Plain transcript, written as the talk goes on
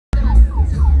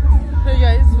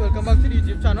welcome back to the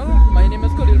YouTube channel. My name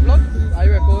is Khalil Vlogs. I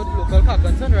record local car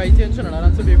content right here in Trinidad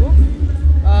and Tobago.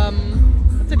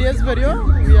 Today's video,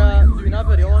 we are doing a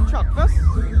video on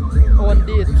TRACFEST on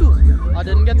day 2. I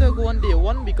didn't get to go on day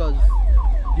 1 because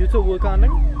due to work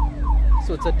handling.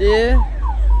 So today,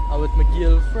 I'm with my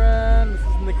girlfriend, this is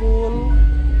Nicole,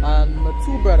 and my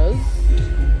 2 brothers.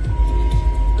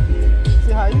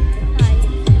 Say hi.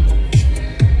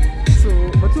 So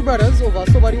my 2 brothers over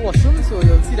somebody washroom, so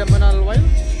you'll see them in a little while.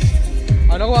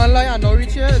 I know one lie, I know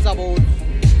reach here is about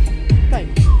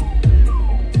time.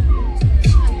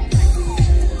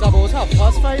 It's about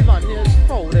 5:30 and here's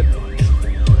crowded.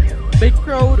 Big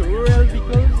crowd, real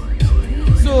vehicles.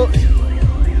 So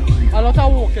a lot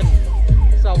of walking.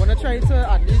 So I wanna try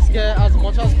to at least get as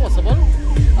much as possible.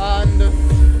 And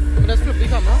I'm gonna flip the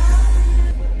camera.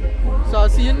 So I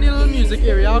see a little music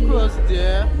area across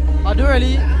there. I don't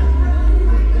really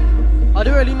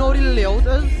know the layout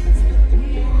is,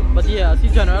 but yeah, I see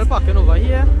general parking over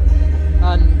here,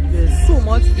 and there's so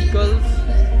much vehicles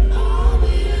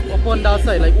up on that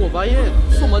side, like over here,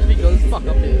 so much vehicles parked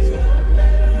up there. So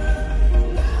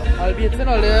I'll be taking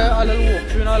a little walk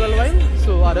through in a little while,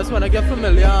 so I just want to get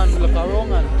familiar and look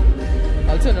around, and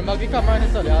I'll turn back the camera and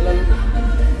install a little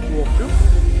walk through.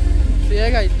 So yeah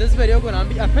guys, this video is gonna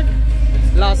be epic.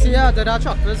 Last year I did a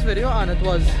TRACFEST video and it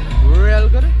was real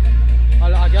good.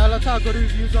 I get a lot of good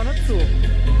reviews on it, so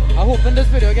I hope in this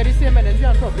video I get the same energy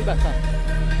and probably better.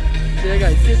 So yeah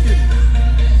guys, stay tuned.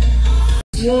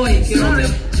 Boy, killed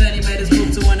him. Then he made his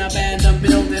move to an abandoned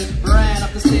building. Ran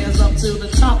up the stairs up to the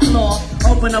top floor.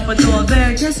 Opened up a door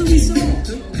there. Guess who we saw?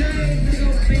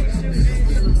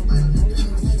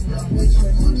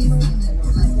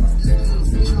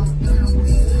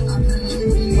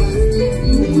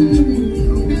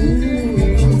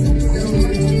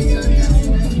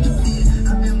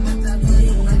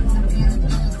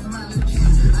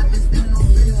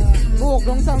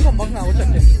 Don't sound come back now, we'll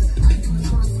check it.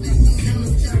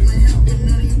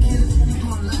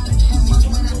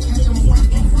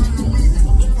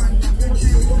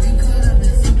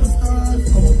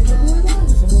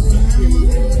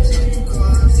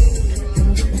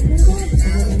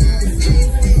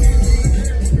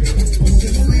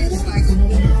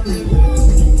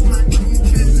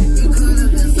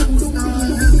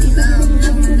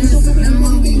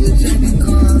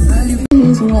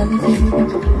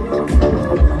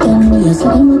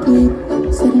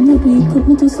 Said I'm happy, put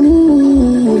me to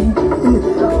sleep.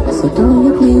 So do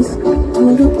you please,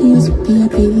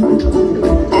 baby.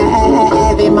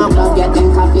 Every month love getting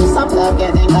coffee, some love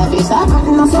getting coffee, so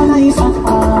no so nice.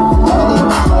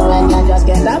 When you just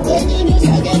get up,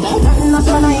 no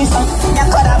so nice. You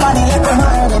could have money, you could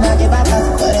have and I give back us,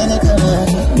 but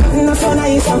anything, no so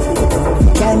nice.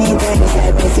 Anything,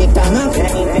 every sick time of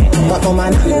anything, but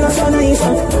woman, no so nice.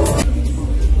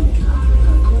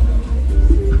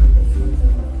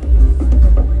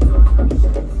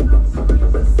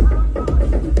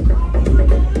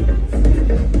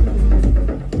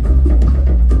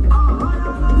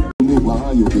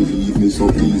 You believe me, so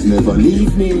please never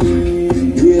leave me,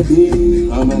 baby.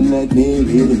 Come and let me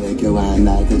really make you wine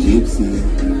like a gypsy.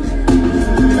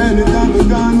 Anytime we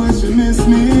gone when she miss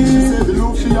me, she said the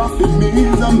look she offered me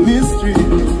is a mystery.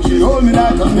 She hold me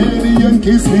like a baby and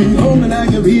kiss me. Hold me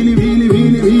like you really, really,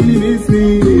 really, really miss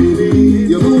me.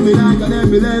 You move me like an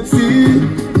epilepsy.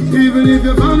 Even if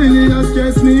your family does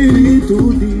stress me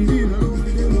too deep.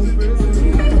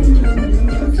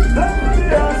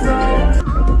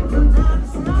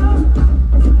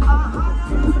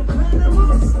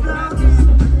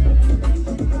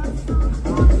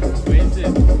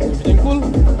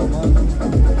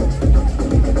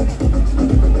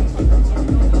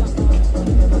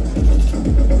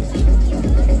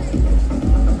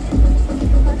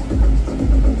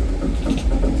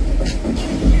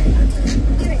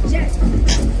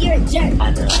 You're a jerk.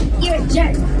 You're a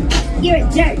jerk. You're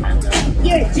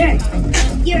a jerk.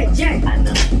 You're a jerk. You're a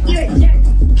jerk. You're a jerk.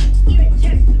 You're a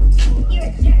jerk. You're a jerk. You're a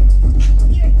jerk.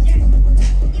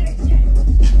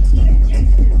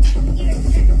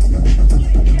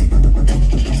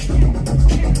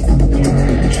 You're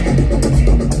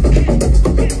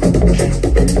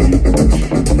a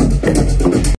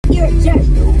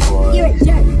jerk. You're a jerk.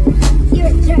 You're a jerk. You're a jerk. You're a jerk. You're a jerk. You're a jerk. You're a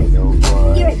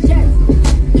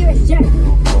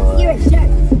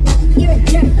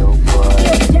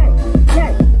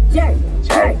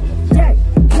jerk.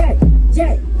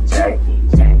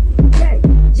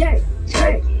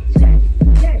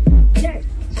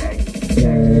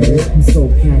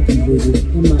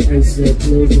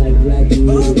 Clothes like Raggedy,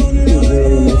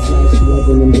 wearing my slash,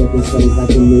 rubbing them different songs like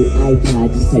a new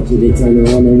iPod. Just touch it to turn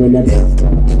it on, and when I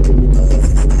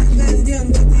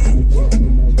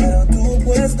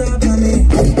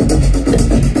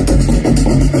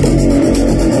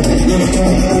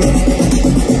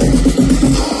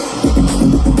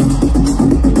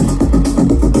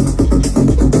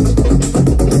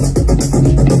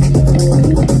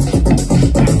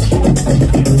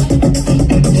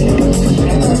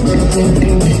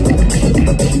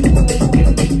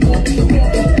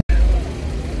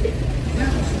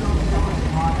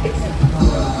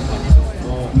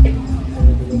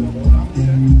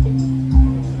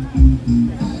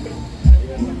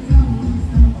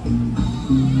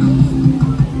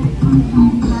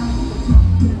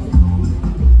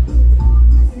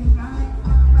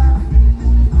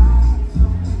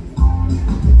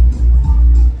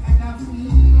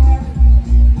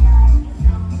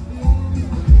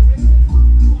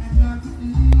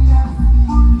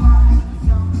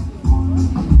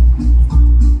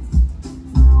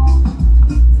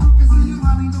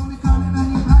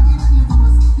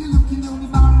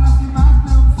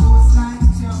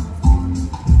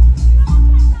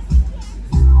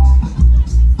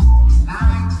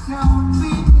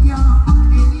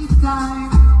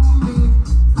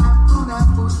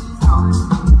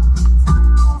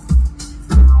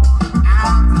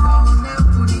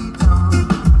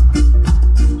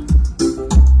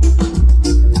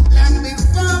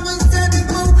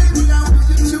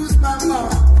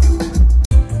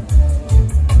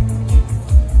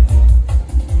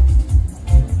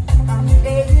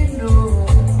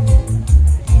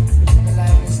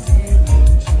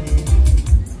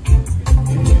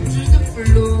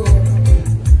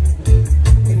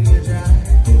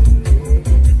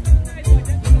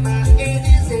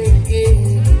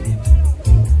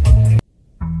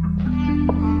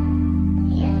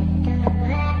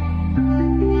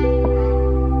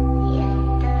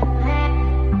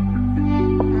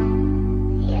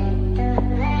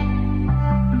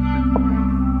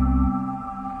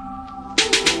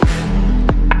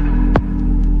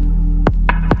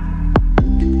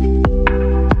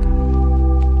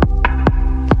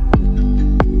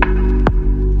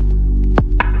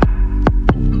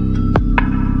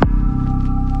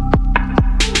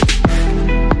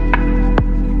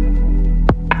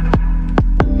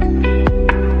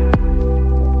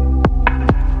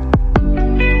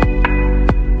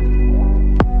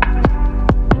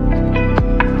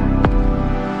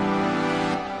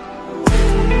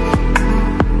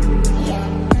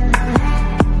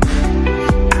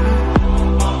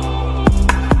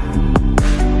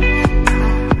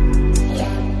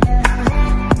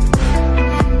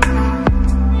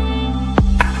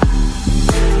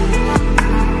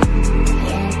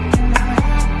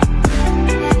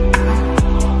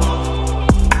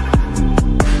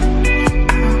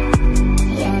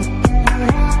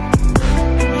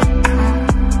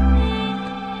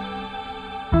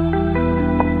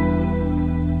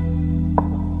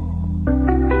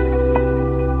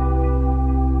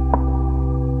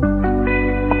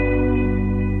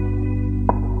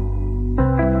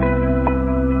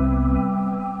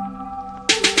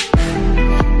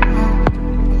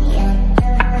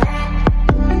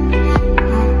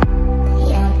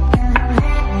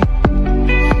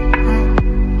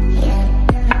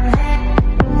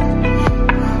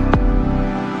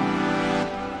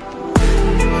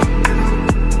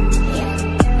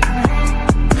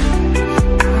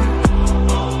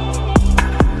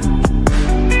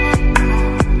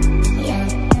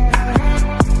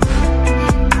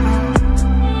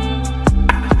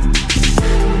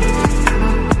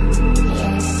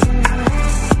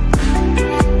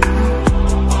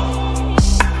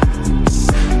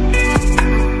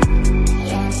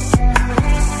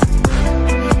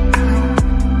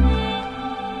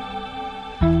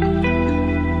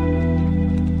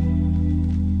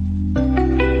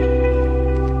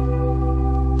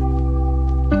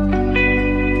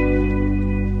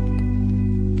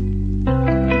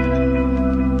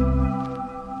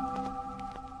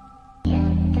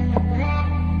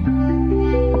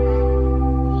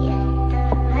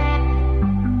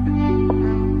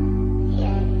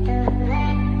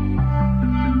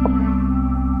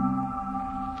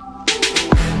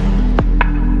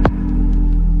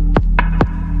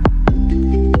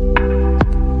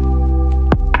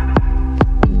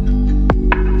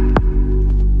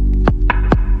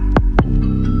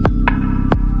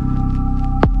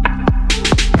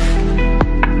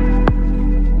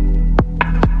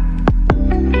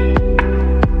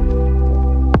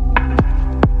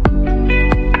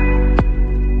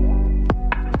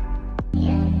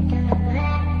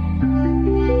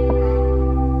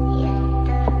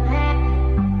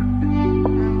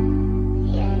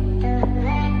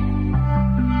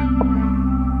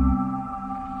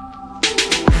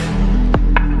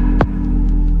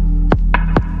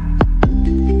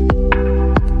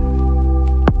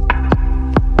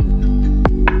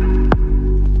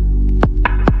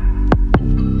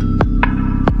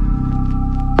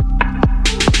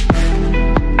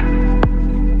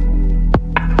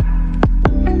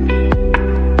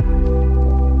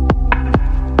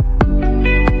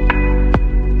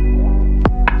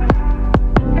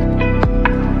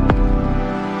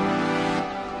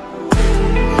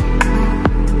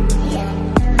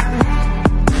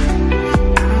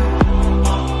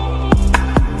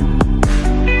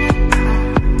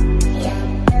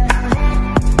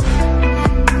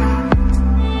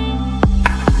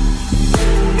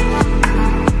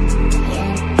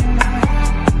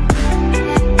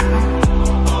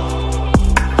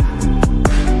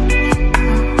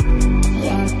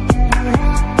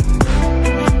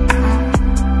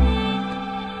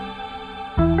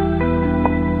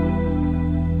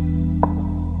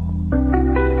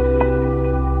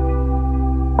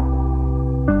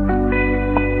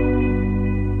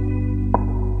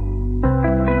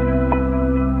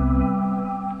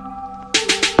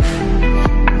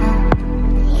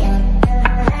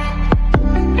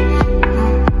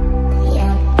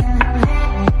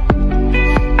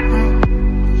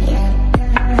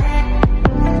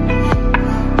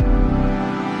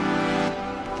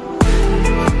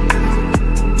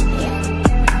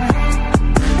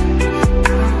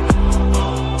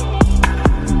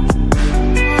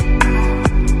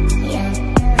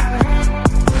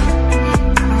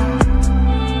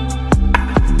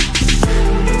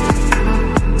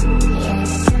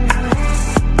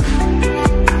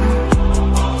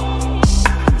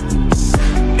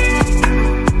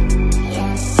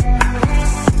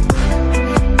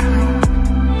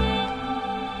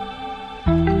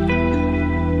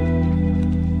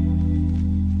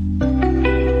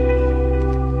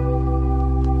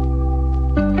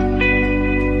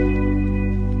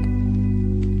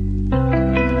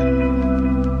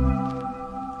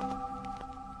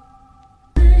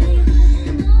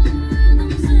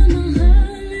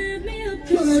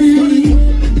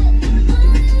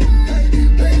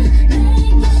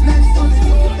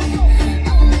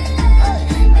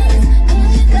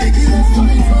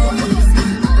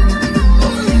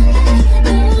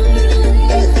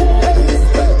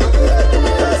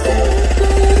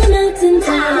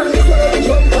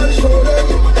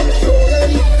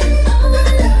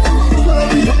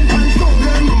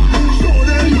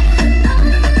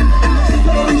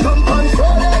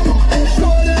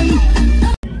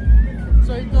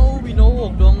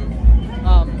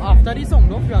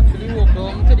off, we actually walk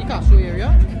down to the castle area.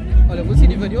 I'll go see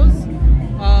the videos.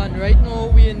 And right now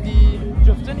we're in the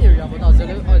drifting area, but as you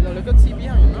can see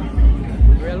behind, you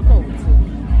know, real cold.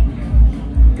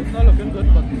 So it's not looking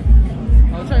good, but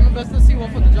I'll try my best to see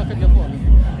what footage I can get for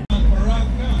it.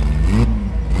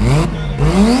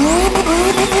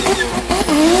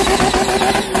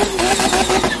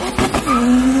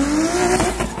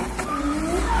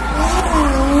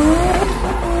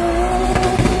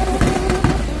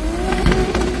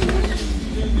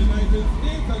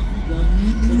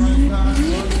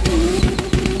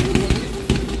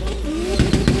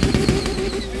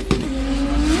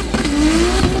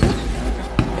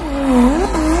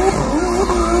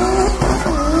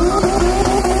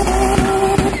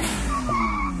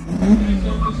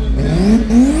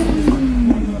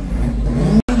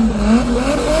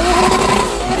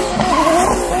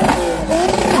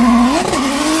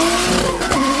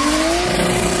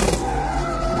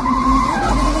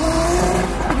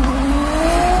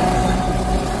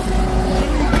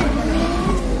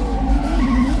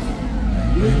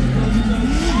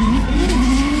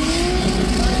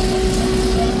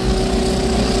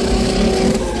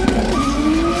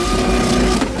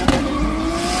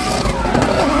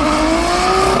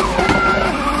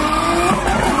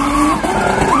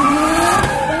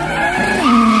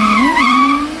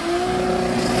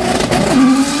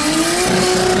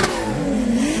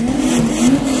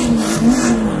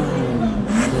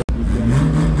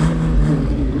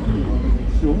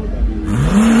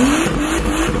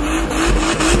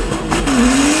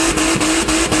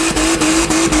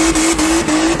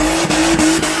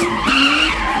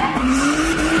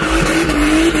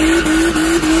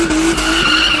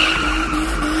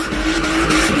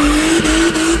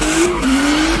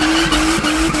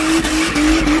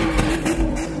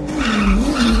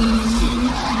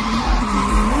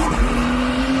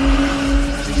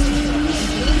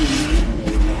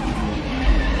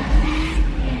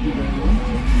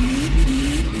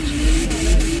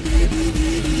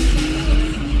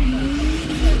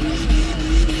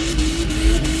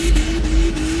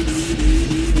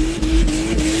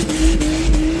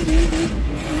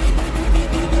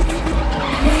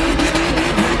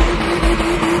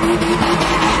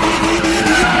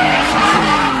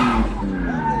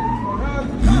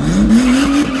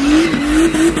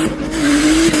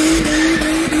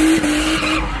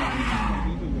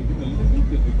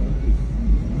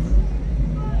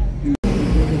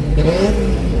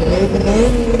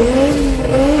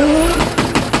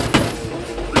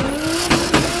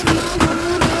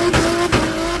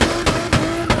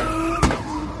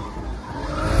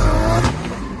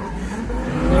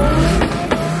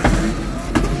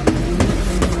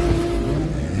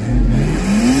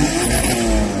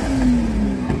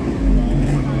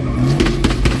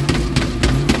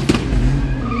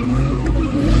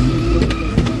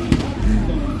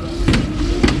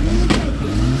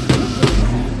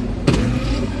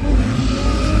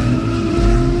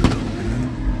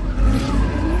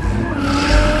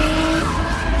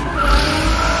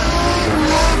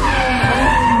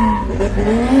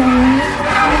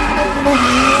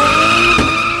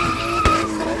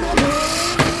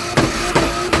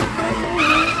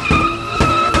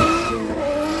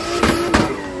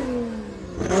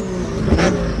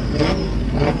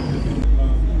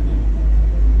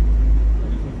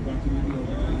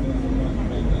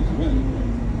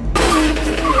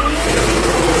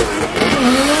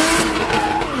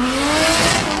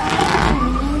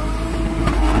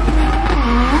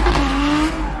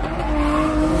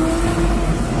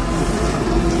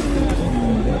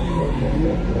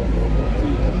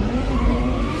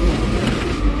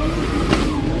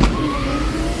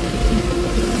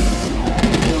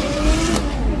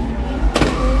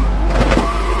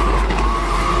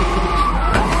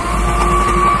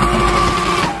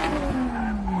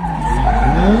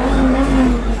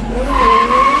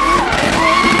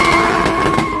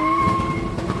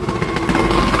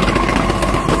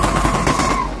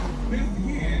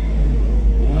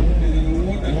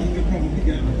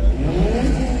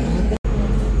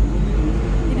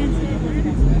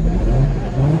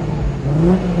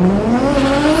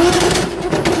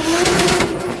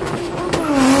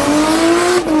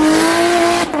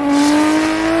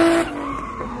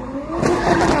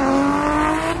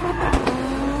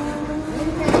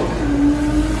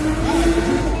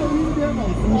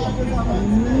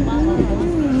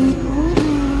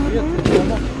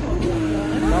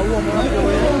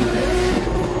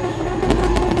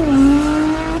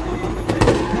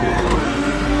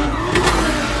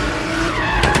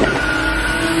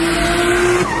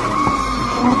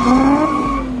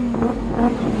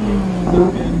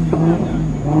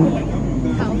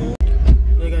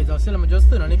 so let me just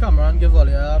turn on the camera and give all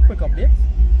you a quick update.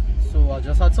 So I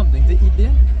just had something to eat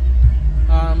there.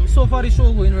 So far the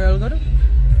show going real good.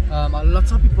 A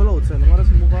lot of people outside. Let me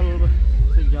just move a little bit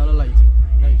so you get a light.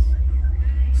 Nice.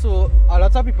 So a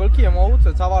lot of people came out.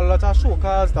 It's have a lot of show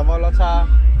cars, have a lot of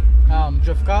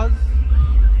drift cars,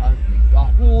 a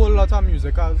whole lot of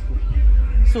music cars too.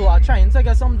 So I'm trying to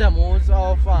get some demos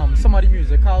of some of the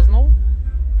music cars now.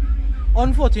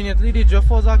 Unfortunately, the drift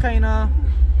was a kind of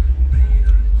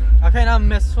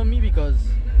mess for me because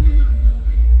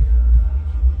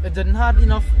it didn't have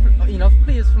enough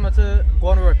place for me to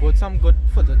go and record some good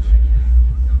footage.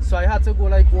 So I had to go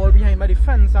like all behind by the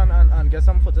fence and get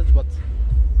some footage, but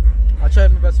I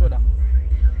tried my best with that.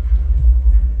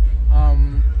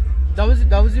 That was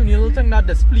the only little thing that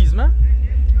displeased me.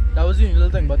 That was the only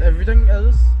little thing, but everything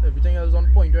else on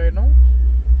point right now.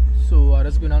 So I'm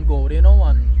just gonna go there now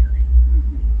and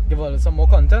give all some more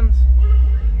content.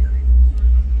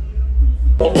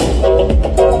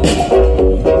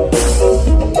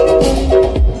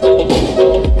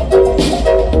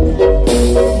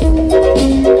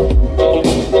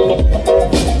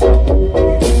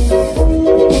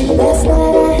 Last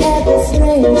night I had the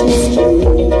strangest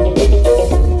dream.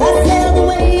 I sailed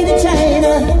away to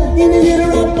China in a little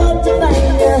rowboat to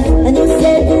find you, and you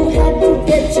said you had to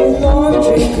get your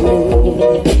laundry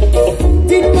clean.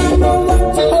 Did not know what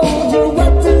to hold you,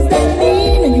 what does that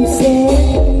mean? And you said,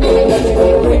 ain't nothing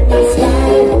gonna break my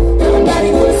stride, nobody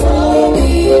gonna slow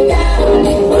me down. I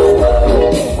know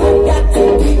I've got to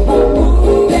keep on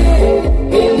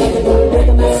moving, ain't nothing gonna break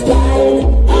my stride.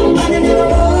 I'm running in a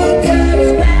roller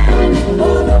coaster ground.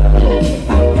 Oh no,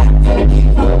 I've got to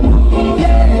keep on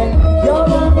moving. You're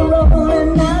on the roll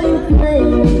and now you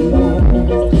claim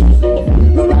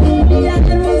you run me out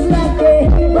and was lucky,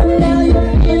 but now you're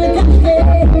feeling cocky.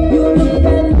 You look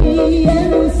at me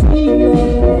and you see your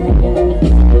man.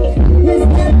 Is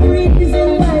that the reason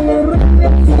why you're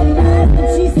running so fast? And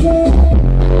she said,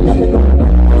 nothing gonna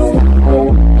break my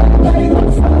style, nobody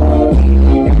gonna slow me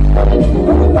down.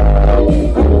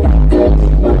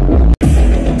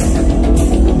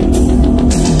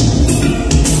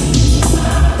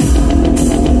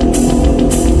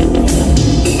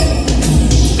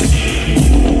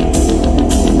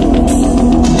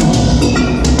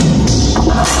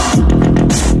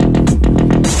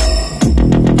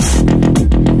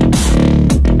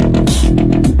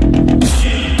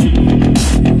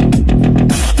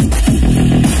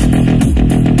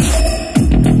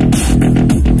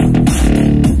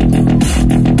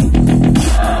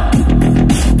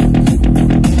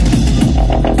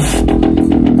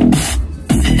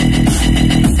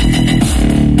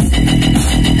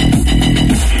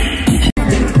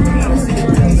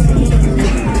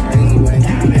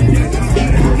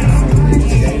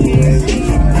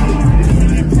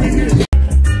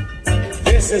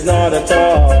 This is not a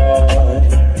toy.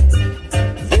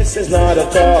 This is not a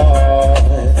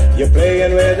toy. You're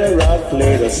playing with a rough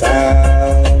little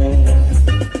sound.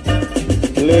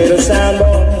 Little sound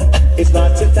boy, it's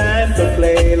not your time to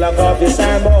play. Lock off your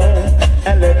sound boy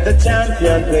and let the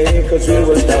champion play, cause we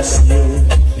will dust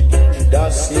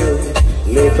you,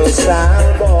 little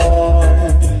sound boy.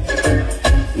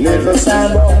 Little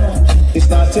sound boy, it's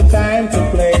not your time to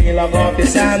play. Lock off your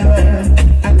sound boy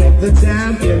and let the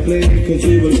champion play, cause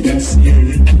we will dust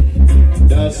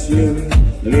you,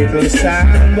 little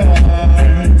sound boy.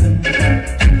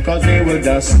 Cause we will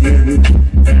dust you,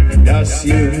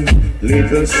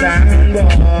 little sound boy.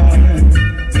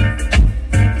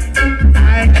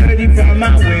 I heard you from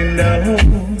my window,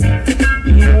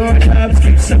 your love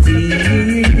skips a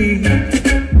beat.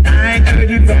 I heard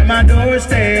you from my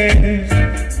doorstep,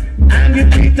 and you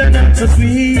treat her not so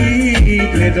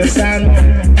sweet, little sound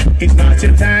boy. It's not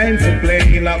your time to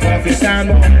play. Lock off your sound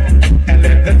boy and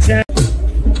let the champ.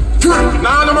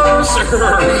 Now the mercy,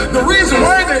 the reason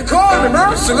why they call me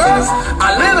merciless,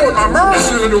 I let out my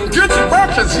mercy and don't get you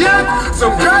back as yet.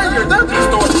 Some guy you that is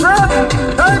not threat.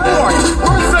 Hey boy,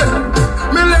 what's it?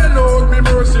 Me let out me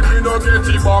mercy, me don't get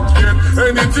it back yet.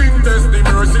 Anything test the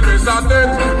merciless and then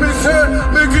me say,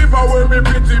 me give away me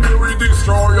pity, me will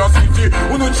destroy your city.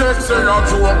 When you check say you're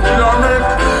too up with your men,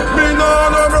 me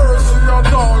not no mercy at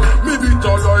all. Me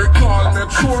bitter like call, make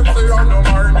sure say I'm no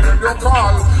mind in your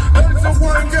call. Else you go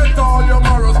and get all your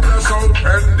morals special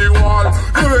pen the wall.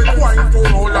 You ain't wine to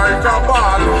roll like a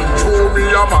ball. Show me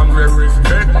a man where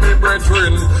respect me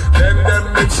brethren. Then them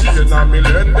me chain and me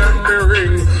lend them me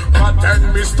ring. But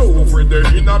then me stove with the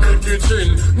inna me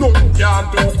kitchen. None can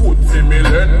do good for me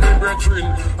lend me brethren.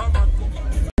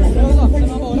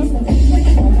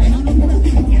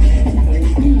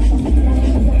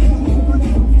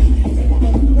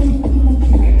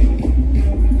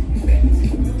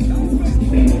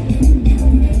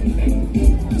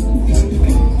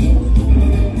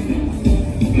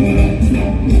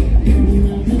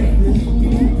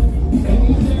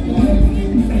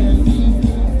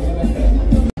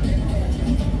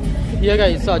 Yeah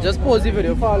guys, so I just paused the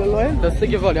video for a little while just to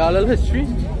give all you a little history.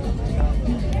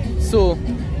 So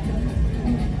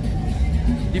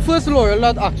the first laurel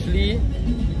that actually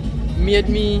made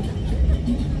me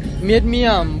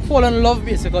fall in love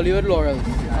basically with laurels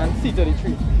and see to the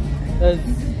tree is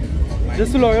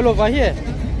this laurel over here.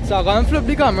 So I'm gonna flip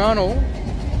the camera now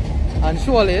and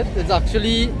show it. It's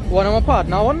actually one of my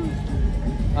partner one,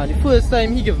 and the first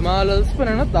time he gave me a little spin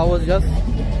in it, that was just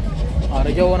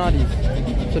I get one of these.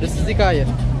 So this is the car here.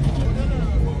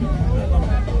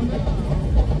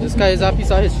 This car is a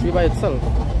piece of history by itself.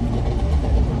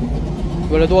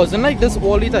 Well, it wasn't like this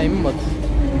all the time, but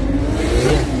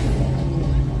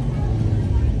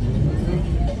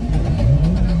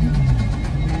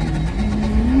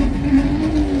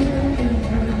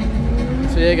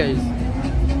so yeah guys,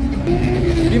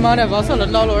 the man ever sold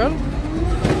that laurel.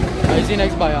 I see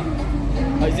next buyer.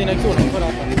 I see next owner for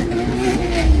that.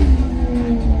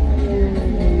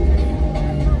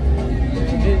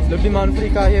 Look the man for the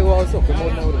car here was up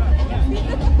about now.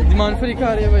 Look the man for the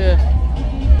car here.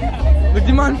 Look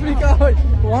the man for the car.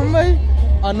 One by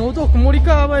I know to come the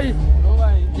car by.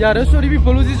 Yeah, the story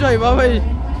people who's the driver by.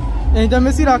 Anytime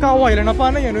I see that car while and a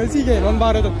pan, you know, see again one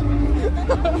bar.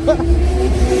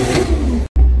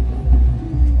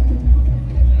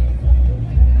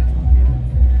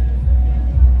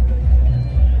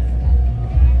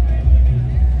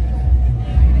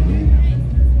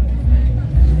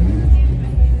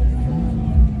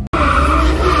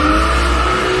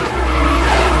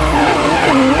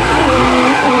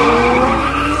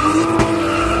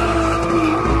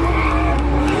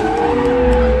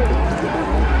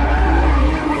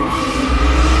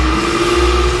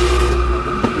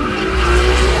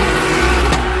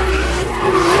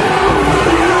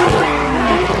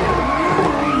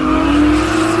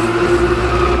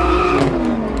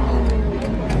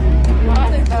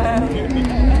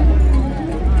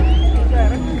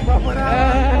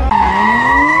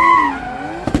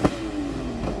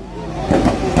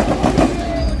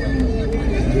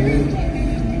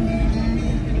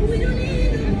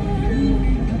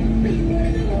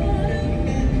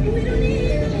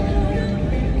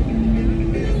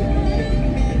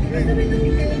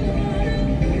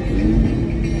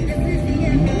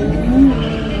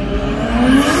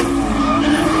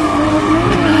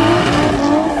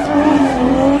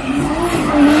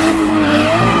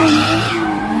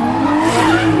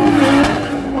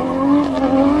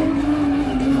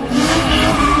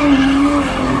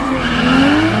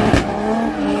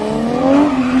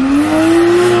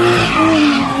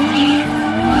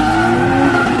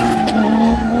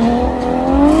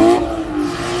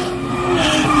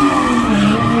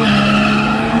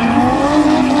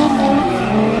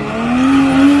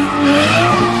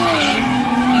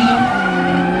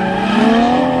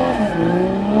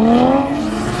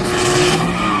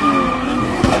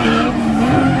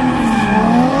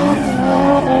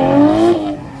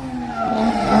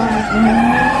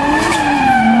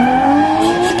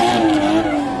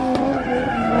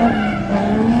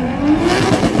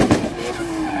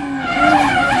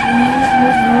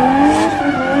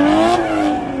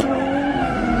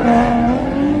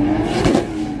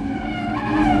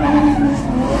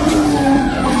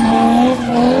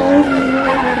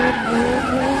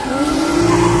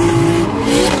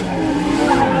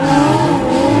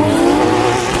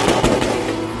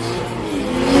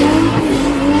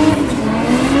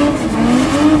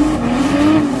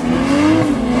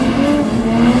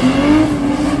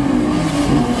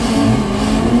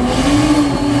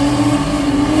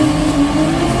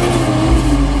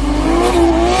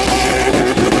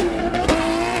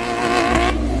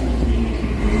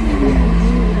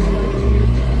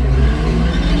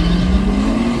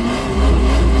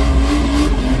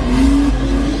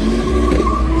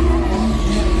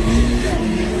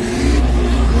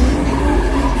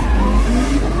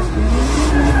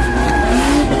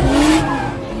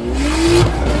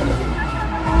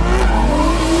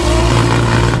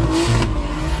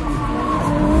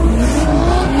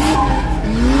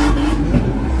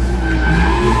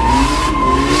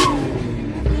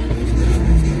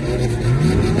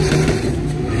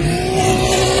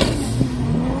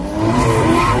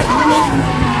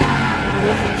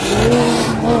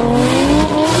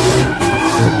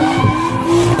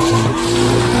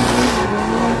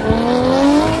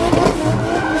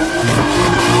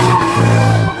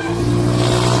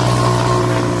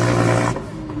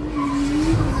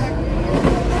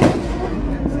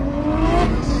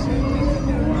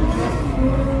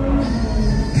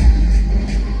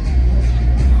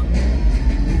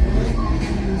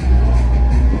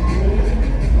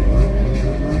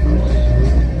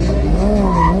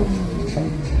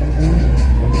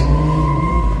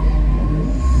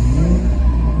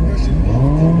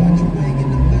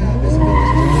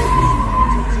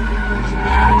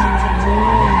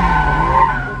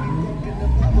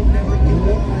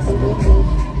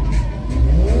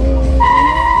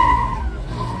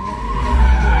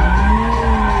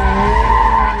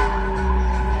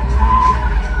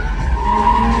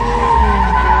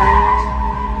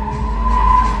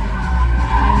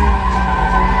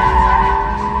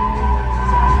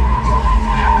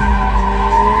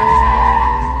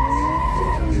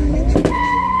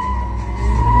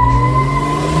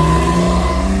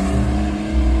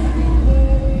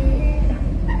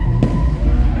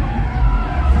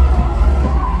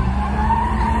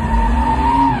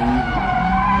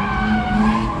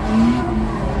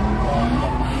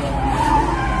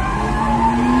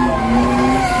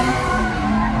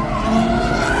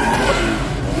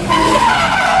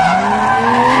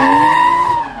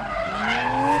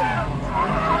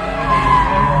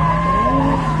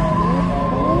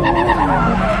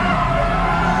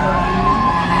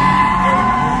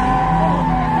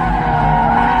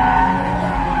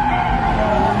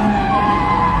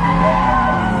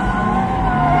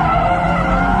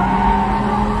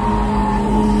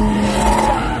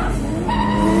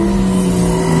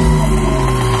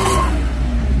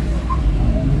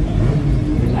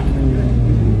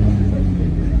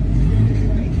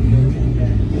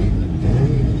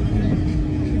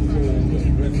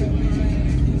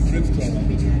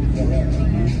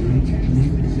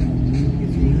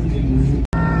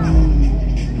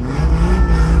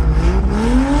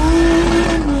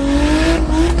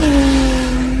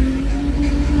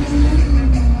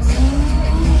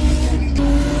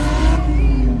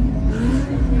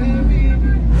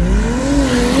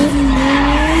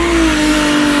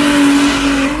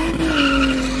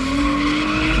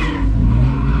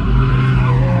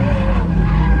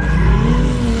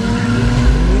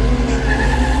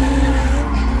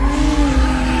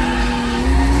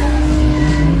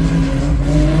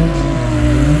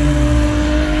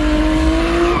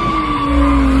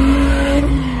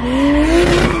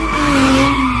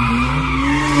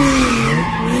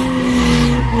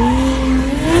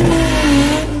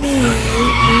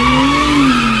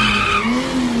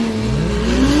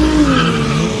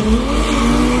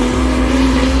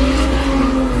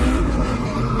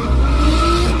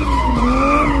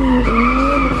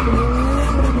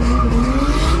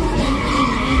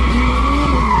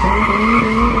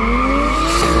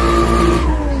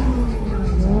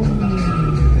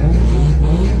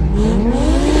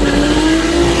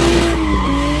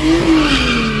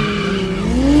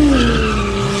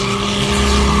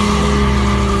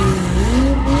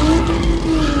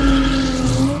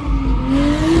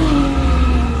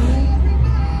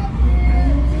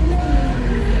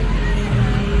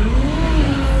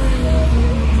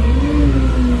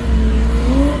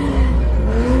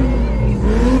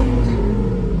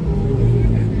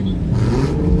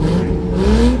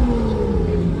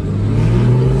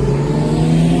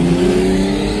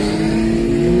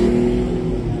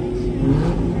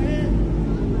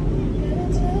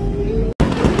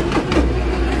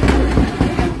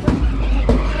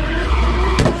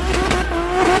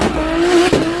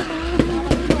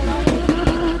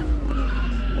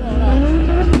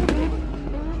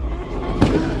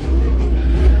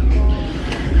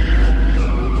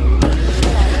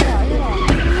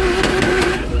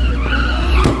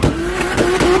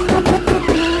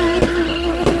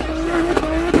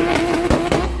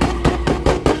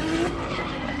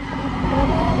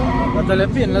 The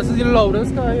painless is the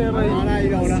loudest car here, right?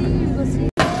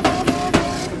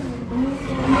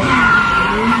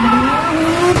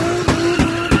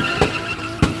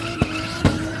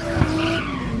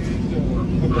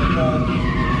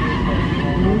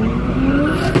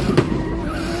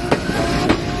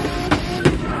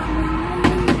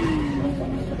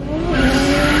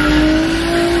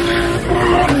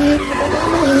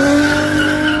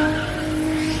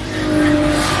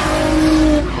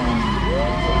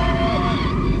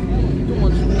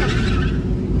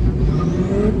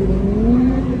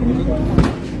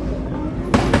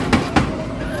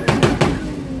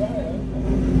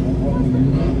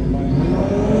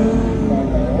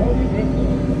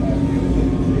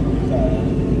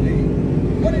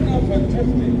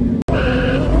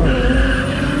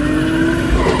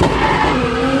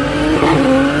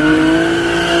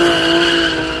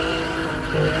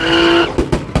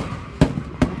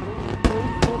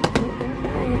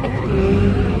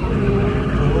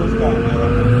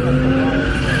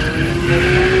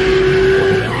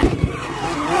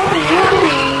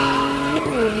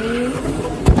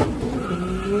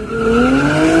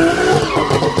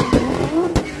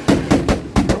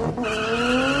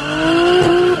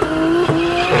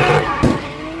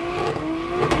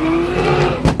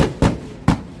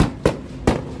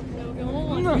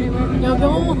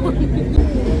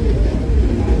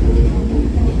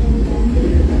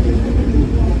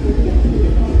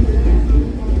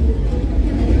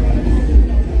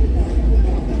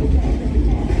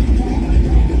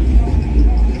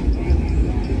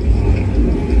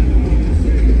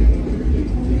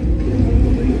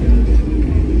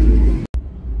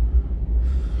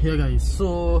 Yeah guys,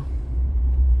 so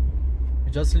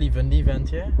we're just leaving the event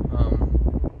here.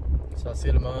 So I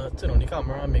said I'm gonna turn on the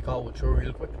camera and make our outro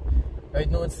real quick. Right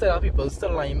now it's still people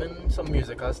still liming, some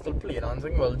music are still playing and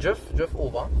things. Well, drift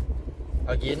over.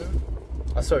 Again,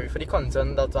 sorry for the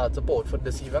content that I had to put for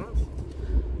this event.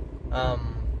 I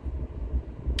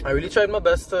really tried my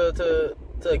best to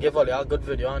give all you a good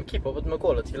video and keep up with my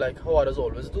quality like how I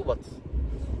always do, but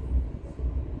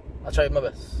I tried my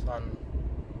best and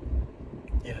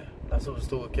yeah, that's supposed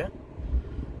to work, yeah?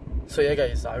 So yeah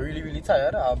guys, I'm really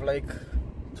tired. I have like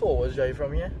 2 hours drive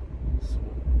from here. So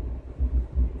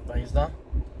that is that.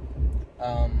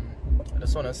 I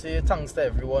just wanna say thanks to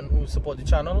everyone who support the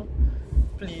channel.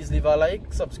 Please leave a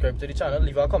like, subscribe to the channel,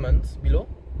 leave a comment below.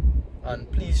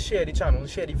 And please share the channel,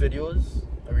 share the videos.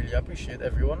 I really appreciate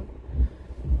everyone.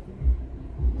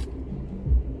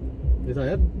 You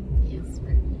tired? Yes,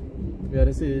 very. We had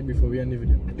to say it before we end the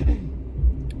video.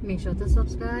 Make sure to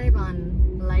subscribe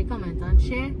and like, comment and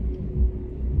share.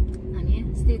 And yeah,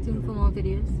 stay tuned for more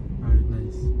videos. Alright,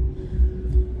 nice.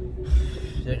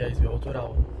 Yeah guys, we're out with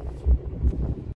our